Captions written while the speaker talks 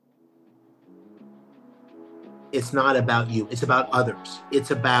it's not about you. It's about others.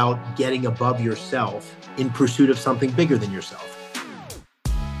 It's about getting above yourself in pursuit of something bigger than yourself.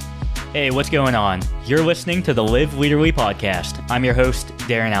 Hey, what's going on? You're listening to the Live Leaderly podcast. I'm your host,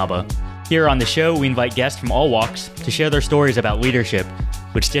 Darren Alba. Here on the show, we invite guests from all walks to share their stories about leadership,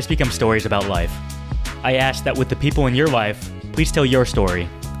 which just become stories about life. I ask that with the people in your life, please tell your story,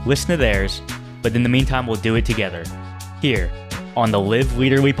 listen to theirs, but in the meantime, we'll do it together, here on the Live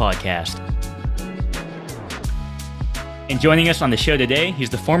Leaderly podcast. And joining us on the show today, he's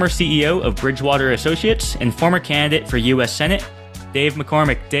the former CEO of Bridgewater Associates and former candidate for U.S. Senate, Dave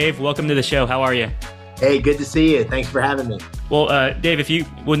McCormick. Dave, welcome to the show. How are you? Hey, good to see you. Thanks for having me. Well, Dave, if you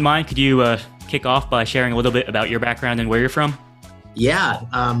wouldn't mind, could you kick off by sharing a little bit about your background and where you're from? Yeah,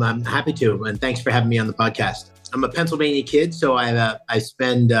 I'm happy to. And thanks for having me on the podcast. I'm a Pennsylvania kid, so I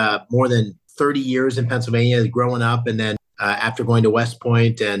spend more than 30 years in Pennsylvania growing up. And then after going to West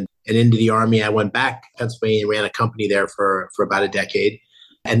Point and into the Army, I went back to Pennsylvania and ran a company there for about a decade,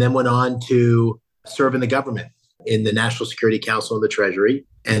 and then went on to serve in the government in the National Security Council and the Treasury.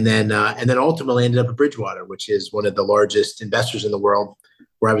 And then ultimately ended up at Bridgewater, which is one of the largest investors in the world,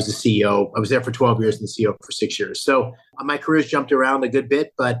 where I was the CEO. I was there for 12 years and the CEO for 6 years. So my career's jumped around a good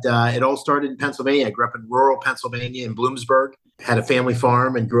bit, but it all started in Pennsylvania. I grew up in rural Pennsylvania in Bloomsburg, had a family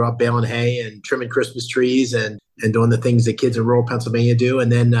farm and grew up baling hay and trimming Christmas trees and doing the things that kids in rural Pennsylvania do.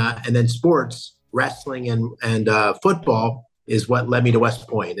 And then sports, wrestling and football is what led me to West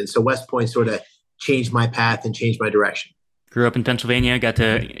Point. And so West Point sort of changed my path and changed my direction. Grew up in Pennsylvania, got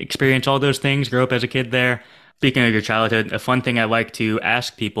to experience all those things, grew up as a kid there. Speaking of your childhood, a fun thing I like to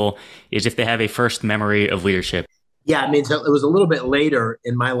ask people is if they have a first memory of leadership. Yeah, I mean, so it was a little bit later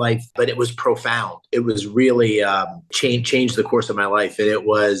in my life, but it was profound. It was really changed the course of my life. And it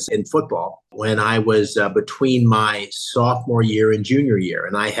was in football when I was between my sophomore year and junior year.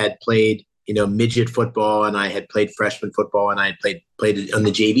 And I had played, midget football, and I had played freshman football, and I had played on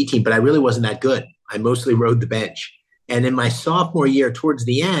the JV team, but I really wasn't that good. I mostly rode the bench. And in my sophomore year, towards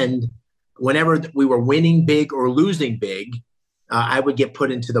the end, whenever we were winning big or losing big, I would get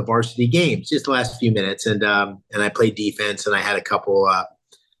put into the varsity games, just the last few minutes, and I played defense, and I had a couple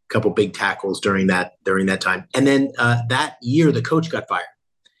big tackles during that time. And then that year, the coach got fired,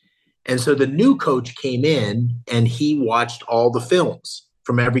 and so the new coach came in, and he watched all the films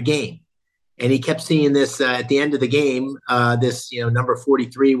from every game, and he kept seeing this at the end of the game. This number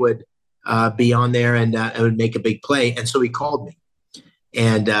 43 would be on there, and it would make a big play, and so he called me.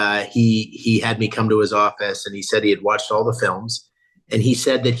 And he had me come to his office, and he said he had watched all the films, and he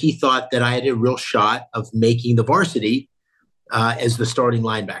said that he thought that I had a real shot of making the varsity as the starting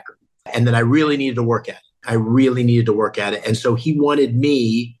linebacker, and that I really needed to work at it. And so he wanted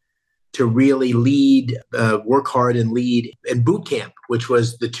me to really lead, work hard and lead in boot camp, which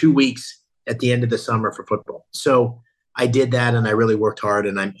was the 2 weeks at the end of the summer for football. So I did that, and I really worked hard,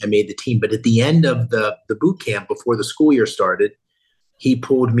 and I made the team. But at the end of the boot camp, before the school year started, he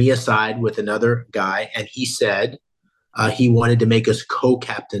pulled me aside with another guy, and he said he wanted to make us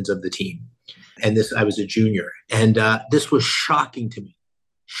co-captains of the team. And I was a junior. And this was shocking to me,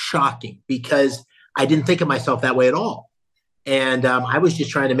 because I didn't think of myself that way at all. And I was just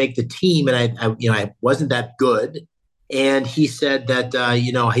trying to make the team, and I wasn't that good. And he said that,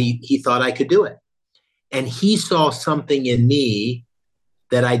 he thought I could do it. And he saw something in me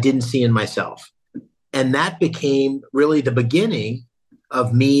that I didn't see in myself. And that became really the beginning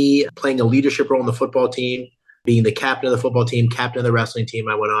of me playing a leadership role in the football team, being the captain of the football team, captain of the wrestling team.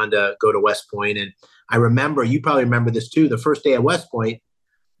 I went on to go to West Point. And I remember, you probably remember this too, the first day at West Point,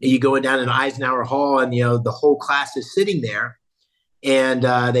 you going down in Eisenhower Hall, and, the whole class is sitting there, and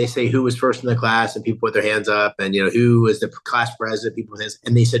they say who was first in the class, and people put their hands up, and, who was the class president, people with hands,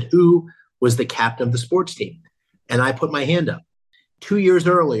 and they said, who was the captain of the sports team? And I put my hand up. 2 years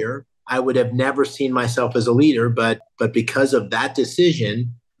earlier, I would have never seen myself as a leader, but because of that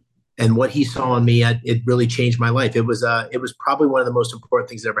decision and what he saw in me, it really changed my life. It was probably one of the most important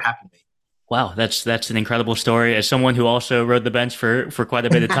things that ever happened to me. Wow, that's an incredible story. As someone who also rode the bench for quite a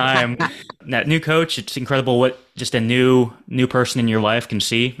bit of time, that new coach, it's incredible what just a new person in your life can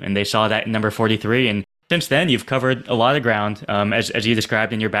see, and they saw that in number 43. And since then, you've covered a lot of ground, as you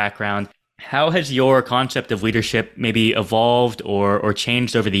described in your background. How has your concept of leadership maybe evolved or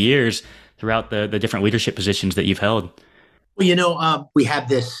changed over the years throughout the different leadership positions that you've held? Well, we have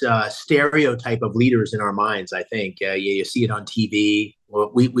this stereotype of leaders in our minds, I think. You see it on TV.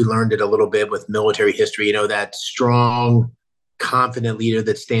 Well, we learned it a little bit with military history, that strong, confident leader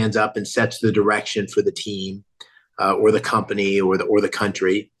that stands up and sets the direction for the team or the company or the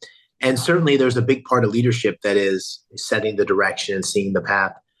country. And certainly there's a big part of leadership that is setting the direction, seeing the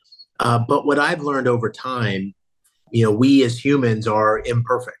path. But what I've learned over time we as humans are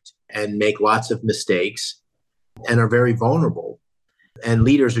imperfect and make lots of mistakes and are very vulnerable. And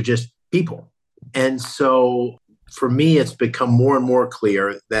leaders are just people. And so for me, it's become more and more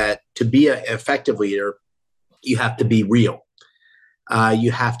clear that to be an effective leader, you have to be real.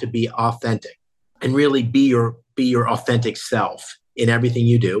 You have to be authentic and really be your authentic self in everything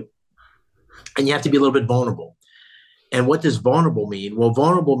you do. And you have to be a little bit vulnerable. And what does vulnerable mean? Well,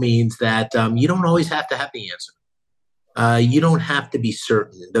 vulnerable means that you don't always have to have the answer. You don't have to be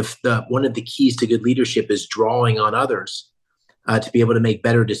certain. One of the keys to good leadership is drawing on others to be able to make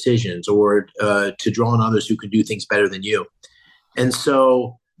better decisions, or to draw on others who can do things better than you. And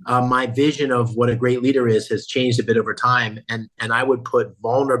so my vision of what a great leader is has changed a bit over time. And I would put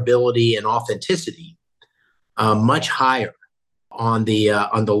vulnerability and authenticity much higher on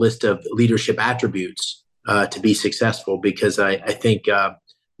the list of leadership attributes to be successful, because I think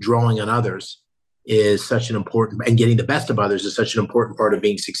drawing on others is such an important, and getting the best of others is such an important part of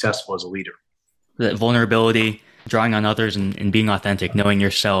being successful as a leader. That vulnerability, drawing on others, and being authentic, knowing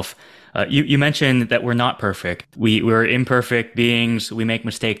yourself. You mentioned that we're not perfect. We're imperfect beings. We make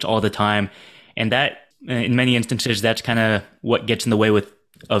mistakes all the time. And that, in many instances, that's kind of what gets in the way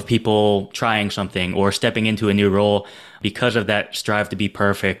of people trying something or stepping into a new role, because of that strive to be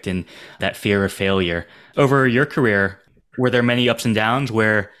perfect and that fear of failure. Over your career, were there many ups and downs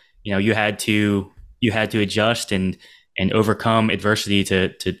where you had to adjust and overcome adversity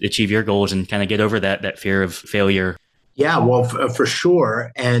to achieve your goals and kind of get over that fear of failure? Yeah, well, for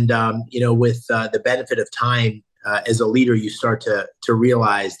sure. And, with the benefit of time as a leader, you start to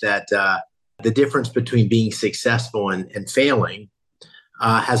realize that the difference between being successful and failing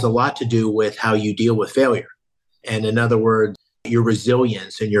has a lot to do with how you deal with failure. And in other words, your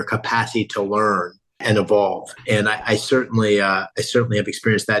resilience and your capacity to learn and evolve. And I certainly have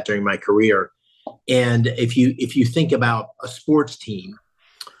experienced that during my career. And if you think about a sports team,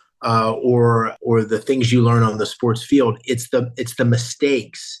 or the things you learn on the sports field, it's the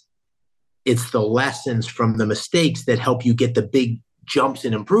mistakes, it's the lessons from the mistakes that help you get the big jumps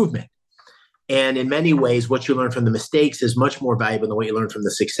in improvement. And in many ways, what you learn from the mistakes is much more valuable than what you learn from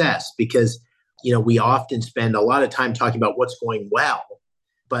the success, because we often spend a lot of time talking about what's going well,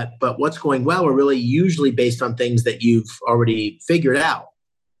 but what's going well are really usually based on things that you've already figured out,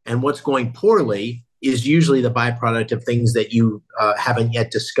 and what's going poorly is usually the byproduct of things that you haven't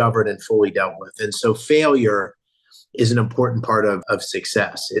yet discovered and fully dealt with. And so failure is an important part of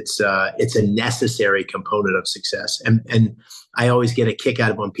success. It's a necessary component of success. And I always get a kick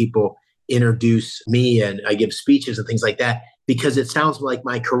out of when people introduce me and I give speeches and things like that, because it sounds like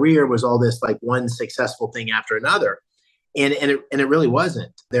my career was all this like one successful thing after another. And it really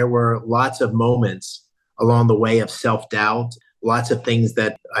wasn't. There were lots of moments along the way of self-doubt, lots of things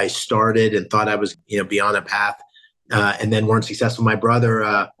that I started and thought I was, beyond a path, and then weren't successful. My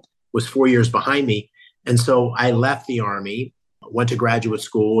brother was 4 years behind me. And so I left the Army, went to graduate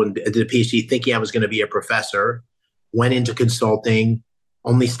school and did a PhD thinking I was going to be a professor, went into consulting,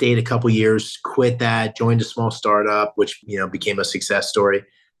 only stayed a couple years, quit that, joined a small startup, which, became a success story.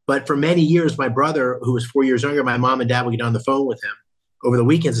 But for many years, my brother, who was 4 years younger, my mom and dad would get on the phone with him over the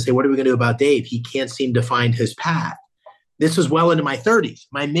weekends and say, what are we going to do about Dave? He can't seem to find his path. This was well into my 30s,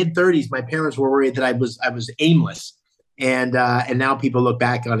 my mid 30s. My parents were worried that I was aimless, and now people look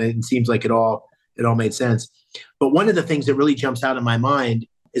back on it and it seems like it all made sense. But one of the things that really jumps out in my mind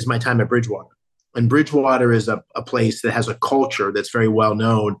is my time at Bridgewater. And Bridgewater is a place that has a culture that's very well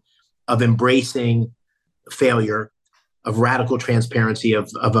known of embracing failure, of radical transparency,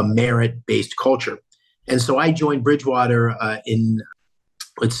 of a merit-based culture. And so I joined Bridgewater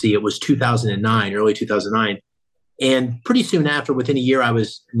it was 2009, early 2009. And pretty soon after, within a year, I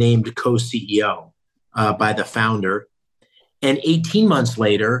was named co-CEO by the founder. And 18 months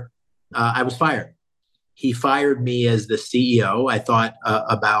later, I was fired. He fired me as the CEO. I thought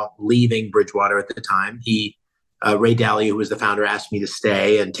about leaving Bridgewater at the time. Ray Dalio, who was the founder, asked me to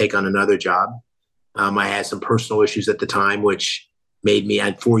stay and take on another job. I had some personal issues at the time, which I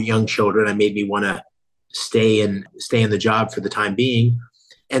had 4 young children. I made me want to stay in the job for the time being.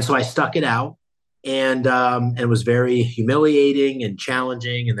 And so I stuck it out. And it was very humiliating and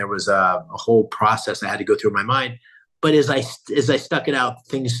challenging. And there was a whole process I had to go through in my mind. But as I stuck it out,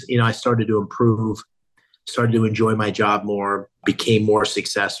 things, I started to improve, started to enjoy my job more, became more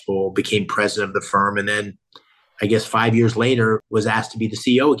successful, became president of the firm. And then I guess 5 years later was asked to be the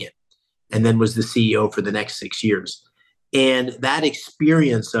CEO again, and then was the CEO for the next 6 years. And that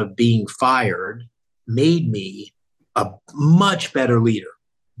experience of being fired made me a much better leader,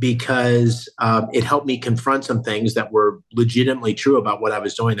 because it helped me confront some things that were legitimately true about what I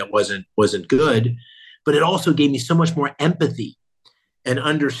was doing that wasn't good, but it also gave me so much more empathy and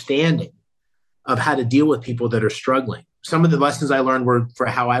understanding of how to deal with people that are struggling. Some of the lessons I learned were for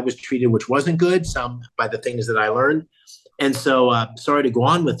how I was treated, which wasn't good, some by the things that I learned. And so, sorry to go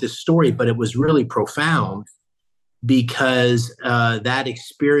on with this story, but it was really profound because that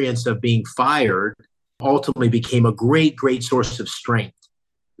experience of being fired ultimately became a great, great source of strength.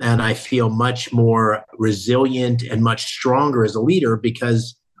 And I feel much more resilient and much stronger as a leader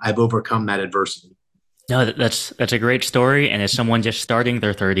because I've overcome that adversity. No, that's a great story. And as someone just starting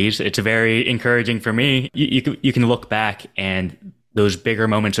their 30s, it's very encouraging for me. You can look back and those bigger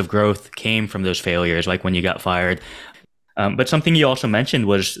moments of growth came from those failures, like when you got fired. But something you also mentioned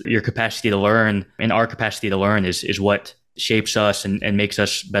was your capacity to learn, and our capacity to learn is what shapes us and makes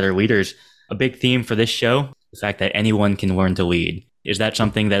us better leaders. A big theme for this show, the fact that anyone can learn to lead. Is that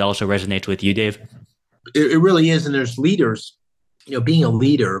something that also resonates with you, Dave? It really is. And there's leaders, being a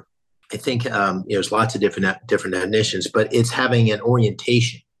leader, I think there's lots of different definitions, but it's having an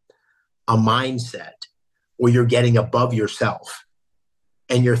orientation, a mindset where you're getting above yourself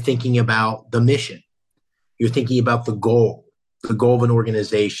and you're thinking about the mission. You're thinking about the goal of an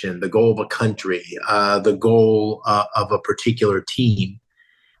organization, the goal of a country, the goal of a particular team.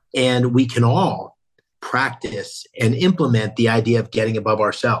 And we can all practice and implement the idea of getting above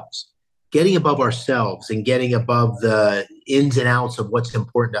ourselves and getting above the ins and outs of what's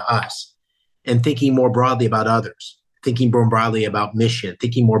important to us and thinking more broadly about others, thinking more broadly about mission,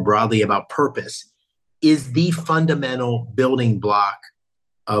 thinking more broadly about purpose is the fundamental building block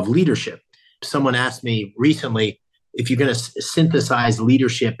of leadership. Someone asked me recently, if you're going to synthesize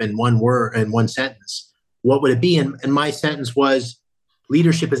leadership in one word, in one sentence, what would it be? And my sentence was,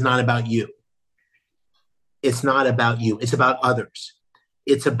 leadership is not about you. It's not about you. It's about others.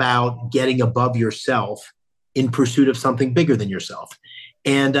 It's about getting above yourself in pursuit of something bigger than yourself.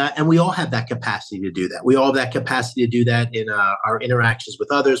 And we all have that capacity to do that. We all have that capacity to do that in our interactions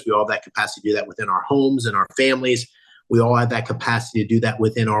with others. We all have that capacity to do that within our homes and our families. We all have that capacity to do that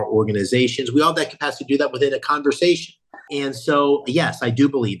within our organizations. We all have that capacity to do that within a conversation. And so, yes, I do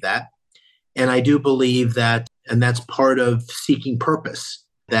believe that. And I do believe that, and that's part of seeking purpose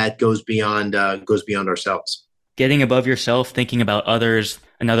that goes beyond ourselves. Getting above yourself, thinking about others.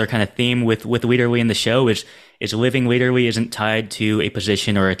 Another kind of theme with Leaderly in the show is living Leaderly isn't tied to a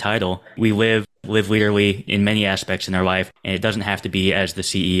position or a title. We live Leaderly in many aspects in our life, and it doesn't have to be as the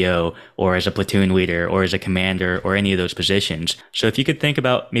CEO or as a platoon leader or as a commander or any of those positions. So if you could think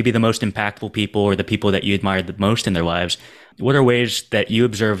about maybe the most impactful people or the people that you admire the most in their lives, what are ways that you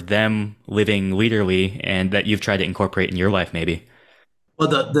observe them living Leaderly and that you've tried to incorporate in your life maybe?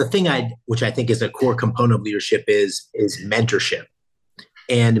 Well, the thing which I think is a core component of leadership is mentorship.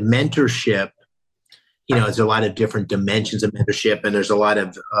 And mentorship, there's a lot of different dimensions of mentorship, and there's a lot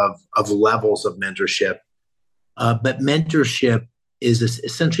of levels of mentorship. But mentorship is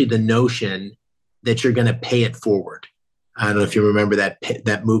essentially the notion that you're going to pay it forward. I don't know if you remember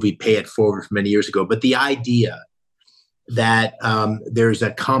that movie, Pay It Forward, from many years ago, but the idea that there's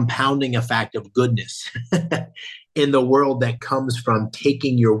a compounding effect of goodness in the world that comes from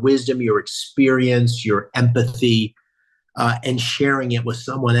taking your wisdom, your experience, your empathy, and sharing it with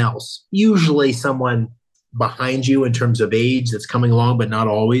someone else, usually someone behind you in terms of age that's coming along, but not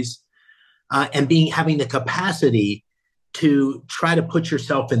always, and having the capacity to try to put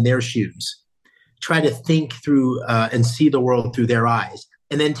yourself in their shoes, try to think through and see the world through their eyes,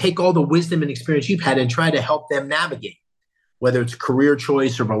 and then take all the wisdom and experience you've had and try to help them navigate, whether it's career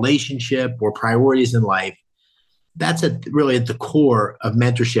choice or relationship or priorities in life. That's really at the core of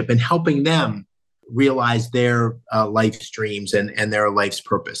mentorship and helping them realize their life streams and their life's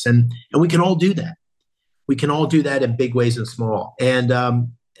purpose. And we can all do that. We can all do that in big ways and small. And a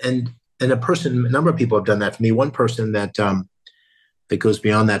number of people have done that for me. One person that goes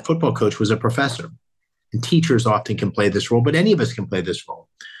beyond that football coach was a professor. And teachers often can play this role, but any of us can play this role.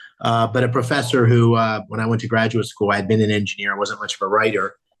 But a professor who, when I went to graduate school, I had been an engineer, wasn't much of a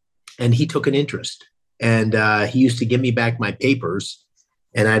writer, and he took an interest. And he used to give me back my papers,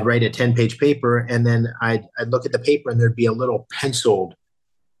 and I'd write a 10-page paper, and then I'd look at the paper, and there'd be a little pencils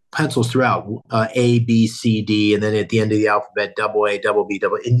throughout, A, B, C, D, and then at the end of the alphabet, double A, double B,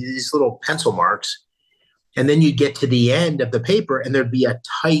 double, and these little pencil marks. And then you'd get to the end of the paper, and there'd be a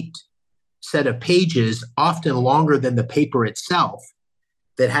tight set of pages, often longer than the paper itself,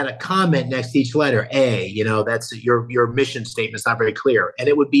 that had a comment next to each letter. A, that's your mission statement is not very clear. And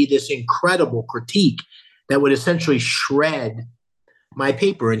it would be this incredible critique that would essentially shred my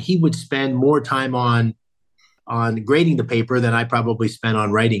paper. And he would spend more time on grading the paper than I probably spent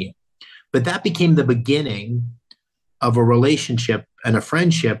on writing it. But that became the beginning of a relationship and a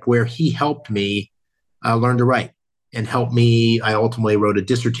friendship where he helped me learn to write and helped me. I ultimately wrote a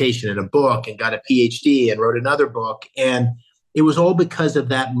dissertation and a book and got a PhD and wrote another book. And it was all because of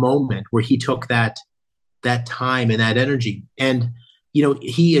that moment where he took that time and that energy. And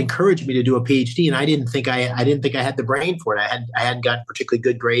he encouraged me to do a PhD, and I didn't think I had the brain for it. I hadn't gotten particularly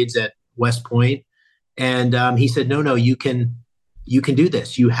good grades at West Point, and he said, "No, you can do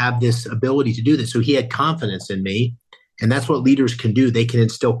this. You have this ability to do this." So he had confidence in me, and that's what leaders can do. They can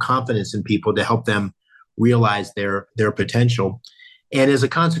instill confidence in people to help them realize their potential. And as a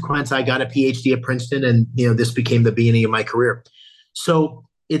consequence, I got a PhD at Princeton, and this became the beginning of my career. So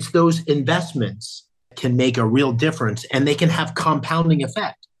it's those investments can make a real difference, and they can have compounding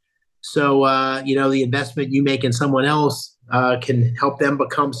effect. So, the investment you make in someone else can help them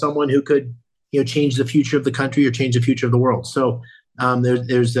become someone who could, change the future of the country or change the future of the world. So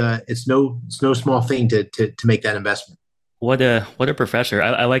it's no small thing to make that investment. What a professor.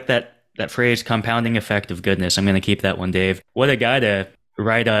 I like that phrase, compounding effect of goodness. I'm going to keep that one, Dave. What a guy to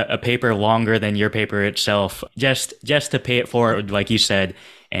write a paper longer than your paper itself, just to pay it forward, like you said,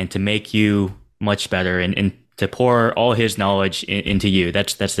 and to make you much better and to pour all his knowledge into you.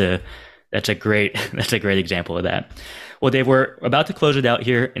 That's a great example of that. Well, Dave, we're about to close it out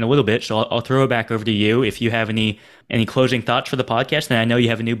here in a little bit, so I'll throw it back over to you. If you have any closing thoughts for the podcast, and I know you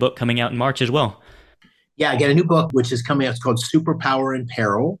have a new book coming out in March as well. Yeah, I got a new book which is coming out. It's called Superpower in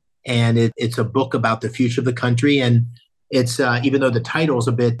Peril, and it's a book about the future of the country. And it's even though the title is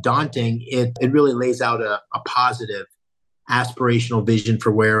a bit daunting, it really lays out a positive, aspirational vision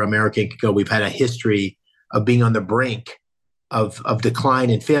for where America could go. We've had a history of being on the brink of decline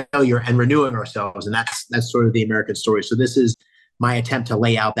and failure and renewing ourselves. And that's sort of the American story. So this is my attempt to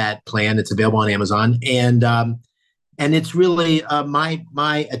lay out that plan. It's available on Amazon. And it's really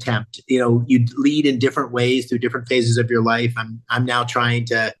my attempt. You lead in different ways through different phases of your life. I'm now trying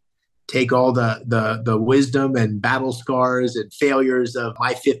to take all the wisdom and battle scars and failures of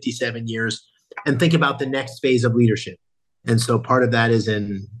my 57 years and think about the next phase of leadership. And so part of that is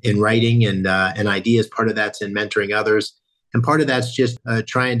in writing and ideas. Part of that's in mentoring others. And part of that's just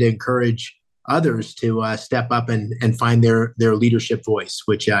trying to encourage others to step up and find their leadership voice,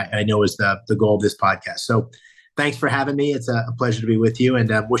 which I know is the goal of this podcast. So thanks for having me. It's a pleasure to be with you,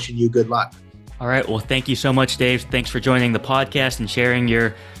 and I'm wishing you good luck. All right. Well, thank you so much, Dave. Thanks for joining the podcast and sharing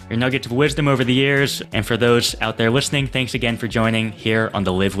your nuggets of wisdom over the years. And for those out there listening, thanks again for joining here on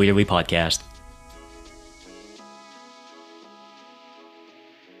the Live Leaderly podcast.